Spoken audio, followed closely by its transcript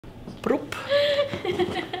Broop.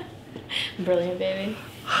 Brilliant, baby.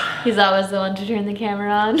 He's always the one to turn the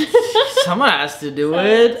camera on. Someone has to do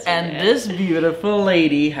it, and this beautiful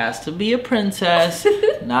lady has to be a princess,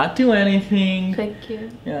 not do anything. Thank you.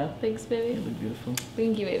 Yeah. Thanks, baby. You look beautiful.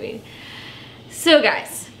 Thank you, baby. So,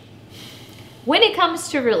 guys, when it comes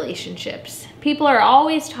to relationships, people are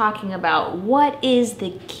always talking about what is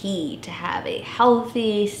the key to have a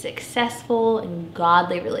healthy, successful, and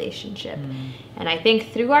godly relationship. And I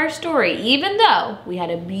think through our story, even though we had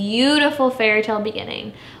a beautiful fairy tale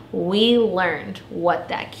beginning, we learned what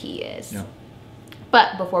that key is. Yeah.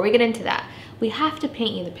 But before we get into that, we have to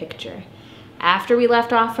paint you the picture. After we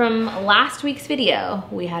left off from last week's video,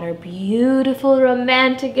 we had our beautiful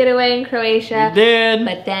romantic getaway in Croatia. We did.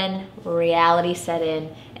 But then reality set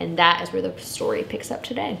in, and that is where the story picks up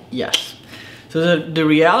today. Yes. So the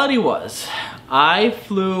reality was,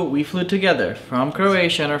 we flew together from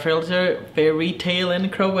Croatia, and our fairy tale in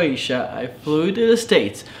Croatia. I flew to the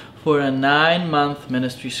States for a 9-month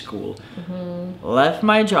ministry school. Left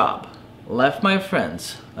my job, left my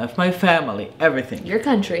friends, left my family, everything. Your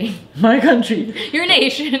country. My country. Your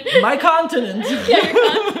nation. My continent. Yeah,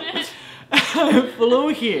 your continent. I flew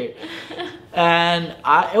here. And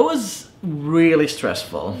it was really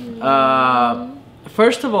stressful.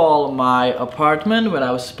 First of all, my apartment where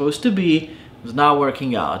I was supposed to be was not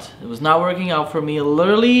working out. It was not working out for me.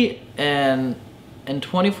 Literally in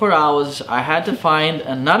 24 hours, I had to find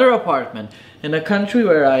another apartment in a country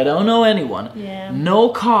where I don't know anyone. Yeah. No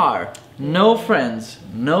car, no friends,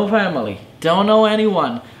 no family, don't know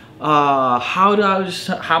anyone. How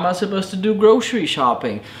am I supposed to do grocery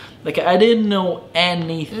shopping? Like, I didn't know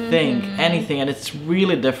anything, and it's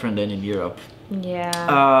really different than in Europe.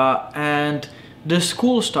 Yeah. And the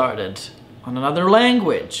school started on another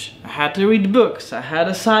language. I had to read books, I had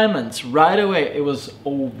assignments right away. It was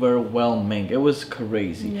overwhelming. It was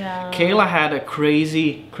crazy. Yeah. Kayla had a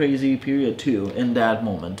crazy period too in that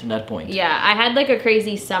moment, in that point. Yeah, I had like a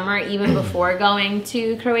crazy summer even before going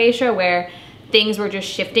to Croatia, where things were just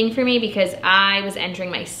shifting for me because I was entering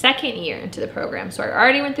my 2nd year into the program. So I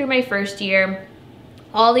already went through my 1st year.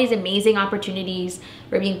 All these amazing opportunities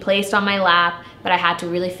were being placed on my lap, but I had to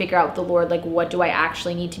really figure out with the Lord, like, what do I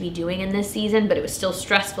actually need to be doing in this season? But it was still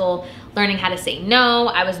stressful, learning how to say no.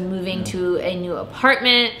 I was moving to a new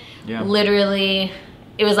apartment. Yeah. Literally,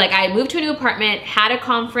 it was like I moved to a new apartment, had a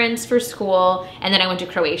conference for school, and then I went to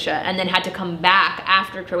Croatia, and then had to come back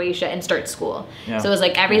after Croatia and start school. Yeah. So it was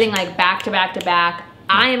like everything like back to back to back.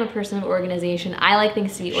 I am a person of organization. I like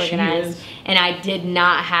things to be organized, and I did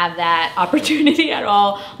not have that opportunity at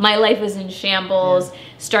all. My life was in shambles.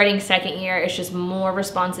 Starting 2nd year, it's just more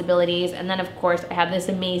responsibilities, and then of course I have this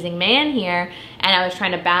amazing man here, and I was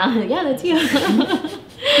trying to balance. Yeah, that's you.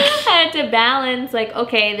 I had to balance, like,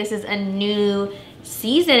 okay, this is a new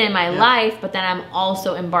season in my life, but then I'm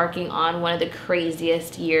also embarking on one of the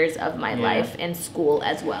craziest years of my life in school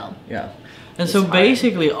as well. Yeah. And so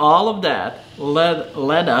basically all of that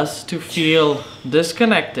led us to feel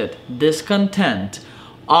disconnected, discontent,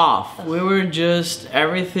 off. We were just,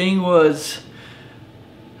 everything was,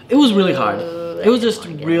 it was really hard. It was just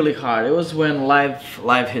really hard. It was when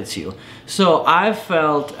life hits you. So I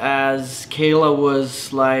felt as Kayla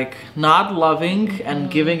was like not loving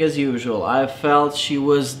and giving as usual. I felt she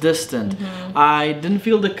was distant. I didn't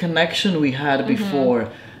feel the connection we had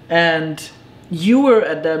before. And you were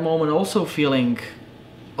at that moment also feeling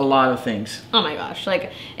a lot of things. Oh my gosh.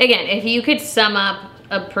 Like, again, if you could sum up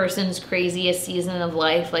a person's craziest season of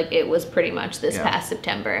life, like, it was pretty much this past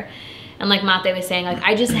September. And like Matej was saying, like,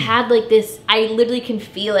 I just had like this, I literally can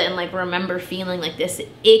feel it and like remember feeling like this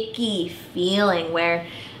icky feeling where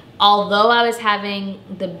although I was having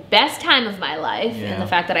the best time of my life and the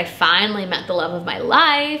fact that I finally met the love of my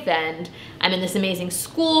life and I'm in this amazing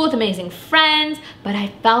school with amazing friends, but I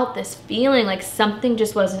felt this feeling like something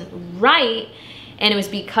just wasn't right. And it was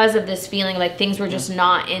because of this feeling like things were just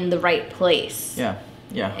not in the right place. Yeah,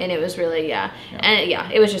 yeah. And it was really, and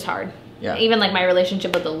it was just hard. Yeah. Even like my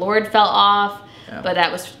relationship with the Lord fell off, but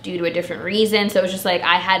that was due to a different reason. So it was just like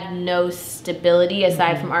I had no stability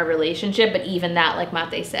aside from our relationship. But even that, like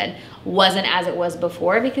Matej said, wasn't as it was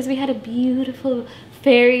before because we had a beautiful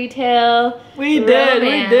fairy tale. We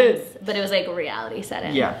did. But it was like reality set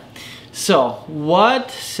in. Yeah. So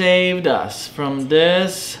what saved us from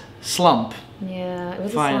this slump? Yeah, it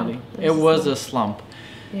was Finally, a slump. it was a slump.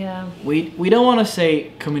 Yeah. We don't want to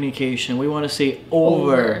say communication. We want to say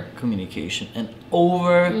over communication and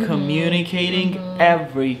over communicating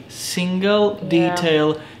every single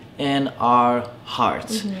detail in our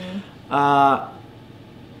hearts.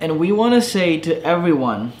 And we want to say to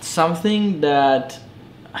everyone something that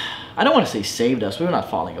I don't want to say saved us, we were not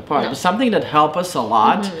falling apart, No. but something that helped us a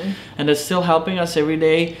lot and that's still helping us every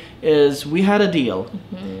day is we had a deal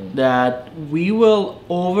that we will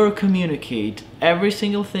over communicate every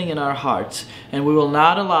single thing in our hearts, and we will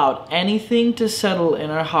not allow anything to settle in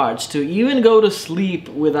our hearts to even go to sleep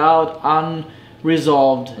without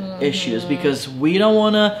unresolved issues, because we don't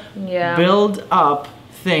want to build up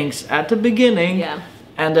things at the beginning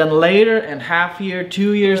and then later in half year,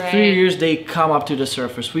 2 years, 3 years, they come up to the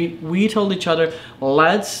surface. We told each other,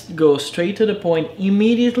 let's go straight to the point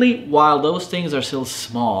immediately while those things are still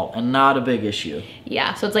small and not a big issue.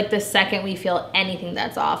 Yeah, so it's like the second we feel anything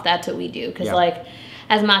that's off, that's what we do. Because like,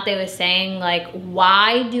 as Matej was saying, like,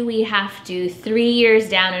 why do we have to 3 years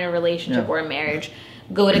down in a relationship or a marriage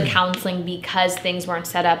go to counseling because things weren't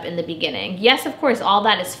set up in the beginning? Yes, of course, all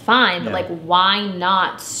that is fine, but like, why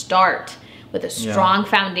not start with a strong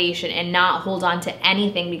foundation and not hold on to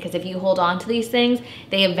anything? Because if you hold on to these things,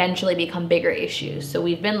 they eventually become bigger issues. So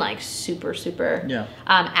we've been like super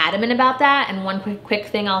adamant about that. And one quick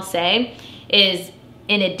thing I'll say is,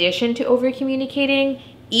 in addition to over communicating,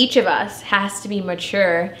 each of us has to be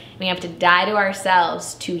mature. We have to die to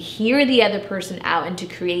ourselves to hear the other person out and to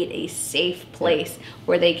create a safe place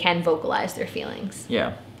where they can vocalize their feelings.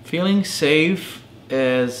 Yeah, feeling safe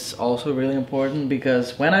is also really important,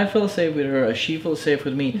 because when I feel safe with her, or she feels safe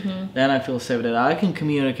with me, then I feel safe that I can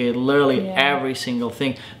communicate literally every single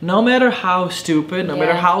thing, no matter how stupid, no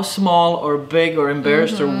matter how small or big or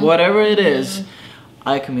embarrassed or whatever it is.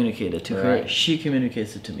 I communicate it to her, she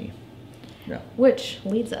communicates it to me. Which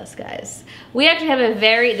leads us, guys, we actually have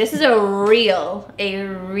this is a real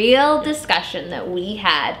discussion that we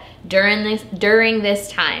had during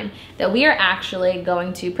this time, that we are actually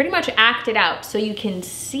going to pretty much act it out so you can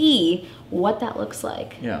see what that looks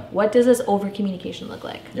like. What does this over communication look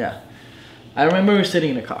like? I remember we were sitting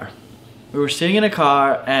in a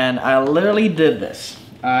car. And I literally did this.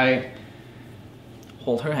 I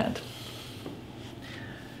hold her hand.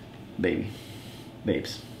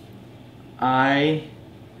 Babes, I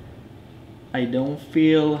don't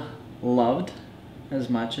feel loved as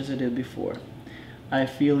much as I did before. I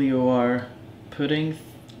feel you are putting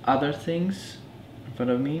other things in front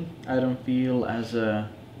of me. I don't feel as a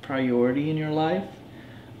priority in your life.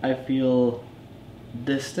 I feel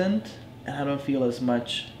distant, and I don't feel as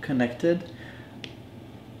much connected.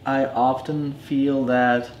 I often feel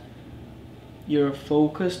that you're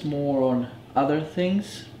focused more on other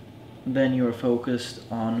things than you're focused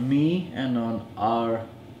on me and on our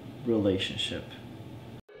relationship.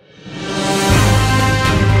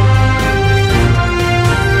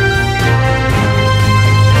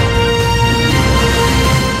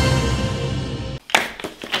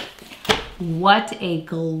 What a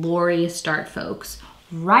glorious start, folks.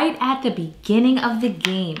 Right at the beginning of the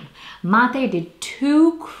game, Matej did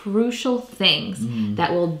 2 crucial things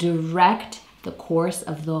that will direct the course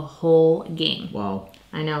of the whole game. Wow.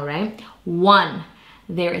 I know, right? 1,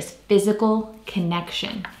 there is physical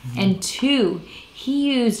connection. And 2,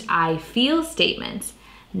 he used I feel statements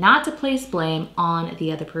not to place blame on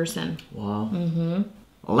the other person. Wow.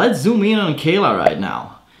 Let's zoom in on Kayla right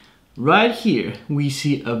now. Right here, we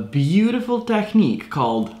see a beautiful technique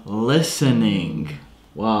called listening.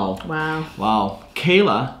 Wow.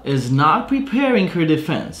 Kayla is not preparing her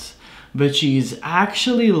defense, but she is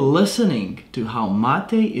actually listening to how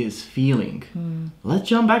Matej is feeling. Let's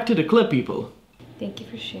jump back to the clip, people. Thank you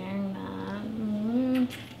for sharing that.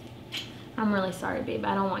 I'm really sorry, babe.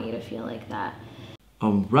 I don't want you to feel like that.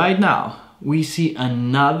 Right now, we see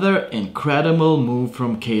another incredible move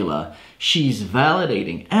from Kayla. She's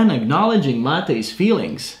validating and acknowledging Matej's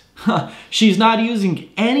feelings. She's not using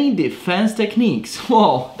any defense techniques.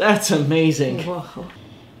 Whoa, that's amazing. Whoa.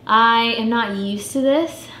 I am not used to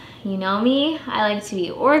this. You know me, I like to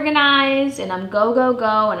be organized, and I'm go,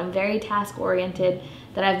 and I'm very task oriented,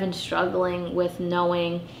 that I've been struggling with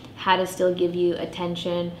knowing how to still give you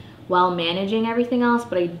attention while managing everything else,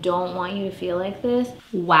 but I don't want you to feel like this.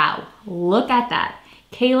 Wow, look at that.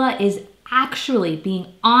 Kayla is actually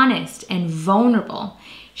being honest and vulnerable.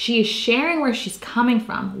 She is sharing where she's coming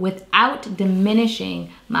from without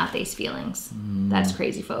diminishing Matej's feelings. That's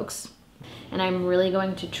crazy, folks. And I'm really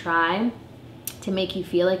going to try to make you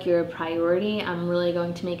feel like you're a priority. I'm really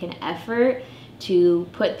going to make an effort to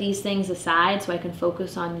put these things aside so I can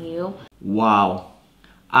focus on you. Wow.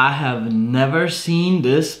 I have never seen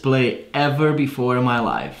this play ever before in my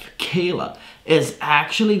life. Kayla is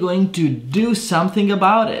actually going to do something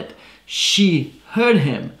about it. She heard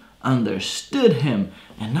him, understood him,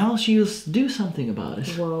 and now she'll do something about it.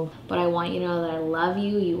 Whoa, but I want you to know that I love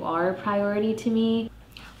you. You are a priority to me.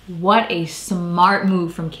 What a smart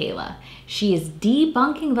move from Kayla. She is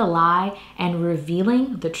debunking the lie and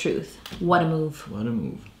revealing the truth. What a move. What a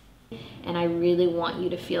move. And I really want you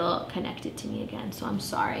to feel connected to me again, so I'm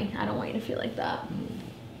sorry. I don't want you to feel like that.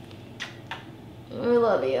 I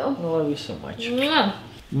love you. I love you so much. Yeah.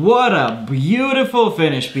 What a beautiful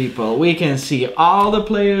finish, people. We can see all the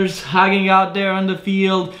players hugging out there on the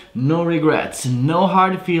field. No regrets, no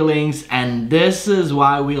hard feelings, and this is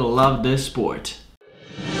why we love this sport.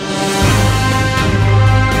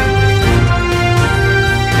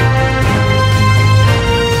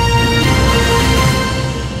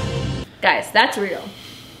 Guys, that's real.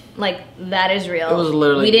 Like, that is real. It was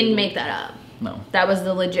literally... We didn't make that up. No. That was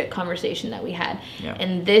the legit conversation that we had. Yeah.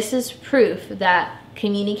 And this is proof that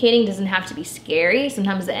communicating doesn't have to be scary.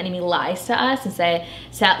 Sometimes the enemy lies to us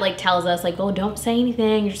and tells us like, oh, don't say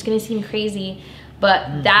anything, you're just gonna seem crazy.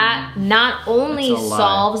 But that not only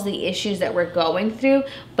solves the issues that we're going through,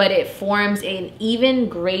 but it forms an even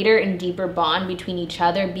greater and deeper bond between each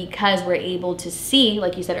other, because we're able to see,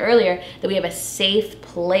 like you said earlier, that we have a safe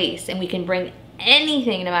place and we can bring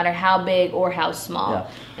anything, no matter how big or how small.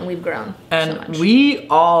 Yeah. And we've grown and so much. We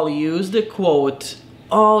all use the quote,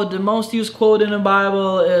 oh, the most used quote in the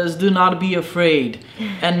Bible is do not be afraid.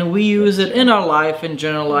 And we use it in our life in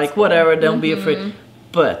general, like whatever, don't be afraid.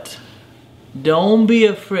 But don't be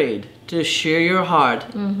afraid to share your heart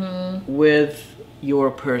with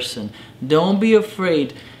your person. Don't be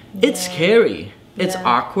afraid. It's scary. It's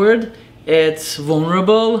awkward. It's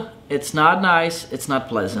vulnerable. It's not nice. It's not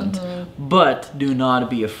pleasant. But do not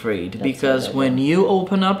be afraid, because when you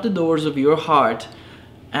open up the doors of your heart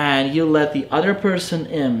and you let the other person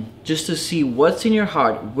in just to see what's in your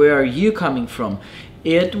heart, where are you coming from,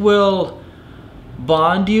 it will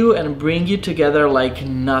bond you and bring you together like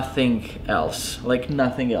nothing else. Like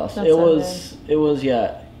nothing else. It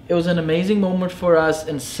was an amazing moment for us,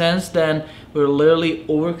 and since then we're literally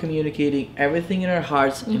over communicating everything in our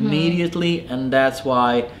hearts immediately, and that's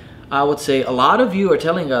why I would say a lot of you are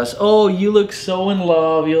telling us, oh, you look so in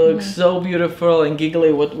love, you look so beautiful and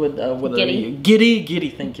giggly. What Giddy. Giddy,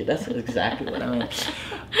 thank you. That's exactly what I meant.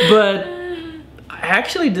 But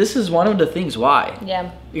actually, this is one of the things why.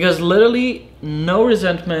 Yeah. Because literally, no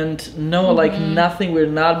resentment, no like nothing. We're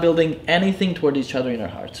not building anything toward each other in our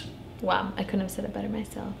hearts. Wow, I couldn't have said it better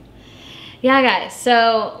myself. Yeah, guys,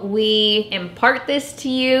 so we impart this to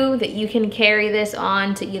you, that you can carry this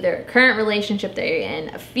on to either a current relationship that you're in,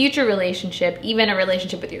 a future relationship, even a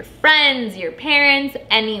relationship with your friends, your parents,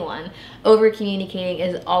 anyone. Over communicating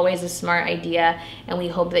is always a smart idea, and we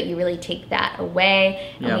hope that you really take that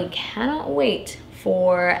away. And we cannot wait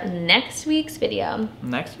for next week's video.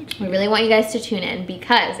 We really want you guys to tune in,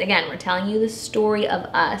 because again, we're telling you the story of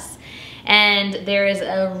us. And there is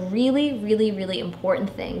a really, really, really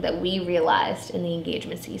important thing that we realized in the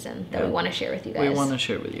engagement season that we want to share with you guys. We want to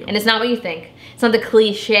share with you. And it's not what you think. It's not the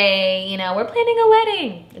cliche, you know, we're planning a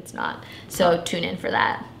wedding. It's not. So tune in for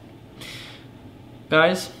that.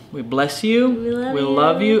 Guys, we bless you. We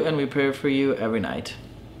love you. And we pray for you every night.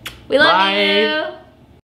 We love you.